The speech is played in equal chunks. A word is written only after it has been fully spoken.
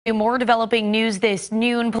More developing news this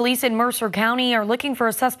noon. Police in Mercer County are looking for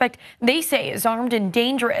a suspect they say is armed and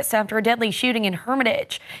dangerous after a deadly shooting in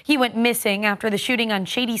Hermitage. He went missing after the shooting on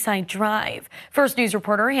Shadyside Drive. First News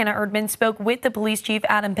reporter Hannah Erdman spoke with the police chief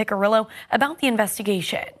Adam Piccirillo about the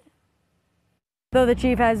investigation. Though the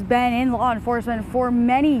chief has been in law enforcement for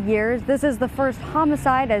many years, this is the first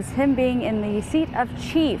homicide as him being in the seat of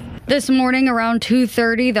chief. This morning around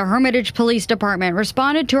 2:30, the Hermitage Police Department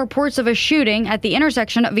responded to reports of a shooting at the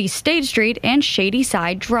intersection of East State Street and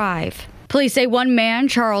Shadyside Drive. Police say one man,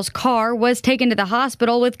 Charles Carr, was taken to the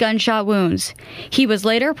hospital with gunshot wounds. He was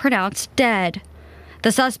later pronounced dead.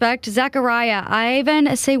 The suspect, Zechariah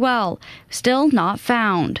Aheven Sewell, still not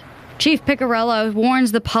found. Chief Piccirillo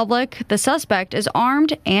warns the public the suspect is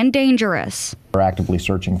armed and dangerous. We're actively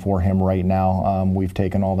searching for him right now. We've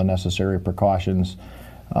taken all the necessary precautions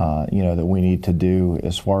that we need to do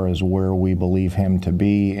as far as where we believe him to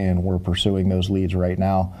be, and we're pursuing those leads right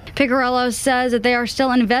now. Piccirillo says that they are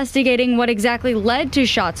still investigating what exactly led to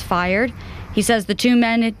shots fired. He says the two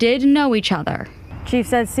men did know each other. Chief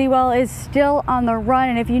says Sewell is still on the run,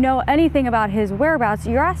 and if you know anything about his whereabouts,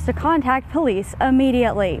 you're asked to contact police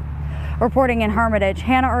immediately. Reporting in Hermitage,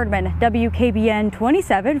 Hannah Erdman, WKBN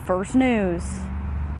 27 First News.